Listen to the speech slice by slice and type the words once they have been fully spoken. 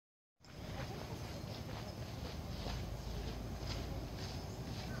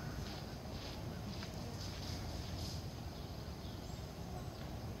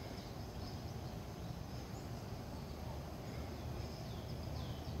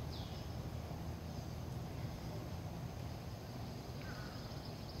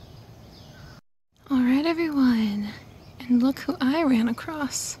everyone! And look who I ran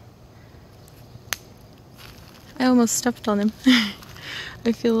across. I almost stepped on him.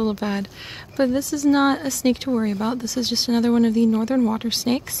 I feel a little bad. But this is not a snake to worry about. This is just another one of the northern water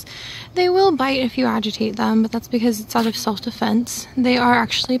snakes. They will bite if you agitate them, but that's because it's out of self-defense. They are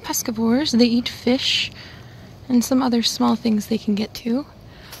actually pescivores. They eat fish and some other small things they can get to.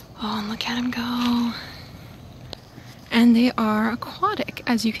 Oh, and look at him go. And they are aquatic,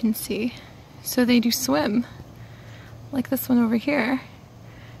 as you can see. So they do swim. Like this one over here,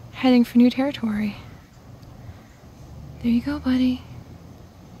 heading for new territory. There you go, buddy.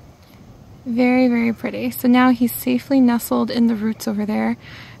 Very, very pretty. So now he's safely nestled in the roots over there,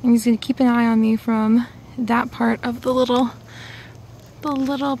 and he's going to keep an eye on me from that part of the little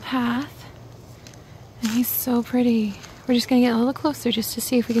path. And he's so pretty. We're just going to get a little closer just to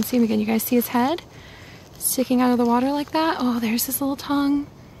see if we can see him again. You guys see his head sticking out of the water like that? Oh, there's his little tongue.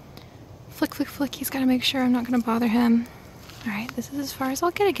 Flick, flick, flick. He's got to make sure I'm not going to bother him. Alright, this is as far as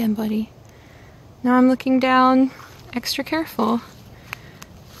I'll get again, buddy. Now I'm looking down, extra careful.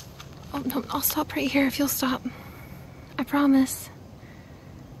 Oh, no, I'll stop right here if you'll stop. I promise.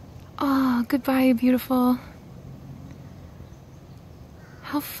 Oh, goodbye, beautiful.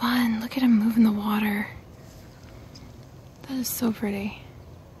 How fun. Look at him move in the water. That is so pretty.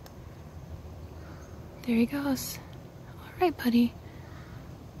 There he goes. Alright, buddy.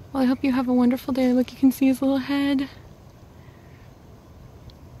 Well, I hope you have a wonderful day. Look, you can see his little head.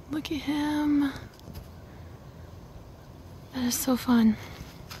 Look at him. That is so fun.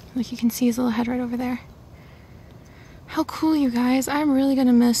 Look, you can see his little head right over there. How cool, you guys. I'm really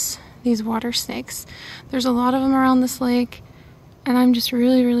gonna miss these water snakes. There's a lot of them around this lake, and I'm just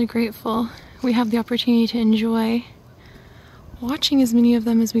really, really grateful we have the opportunity to enjoy watching as many of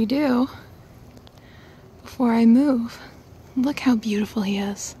them as we do before I move. Look how beautiful he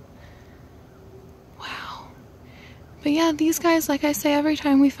is. Wow. But yeah, these guys, like I say every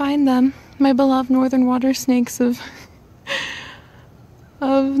time we find them, my beloved northern water snakes of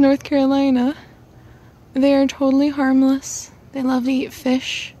North Carolina, they are totally harmless. They love to eat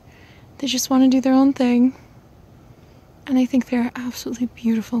fish. They just want to do their own thing. And I think they're absolutely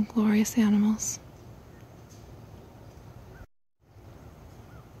beautiful, glorious animals.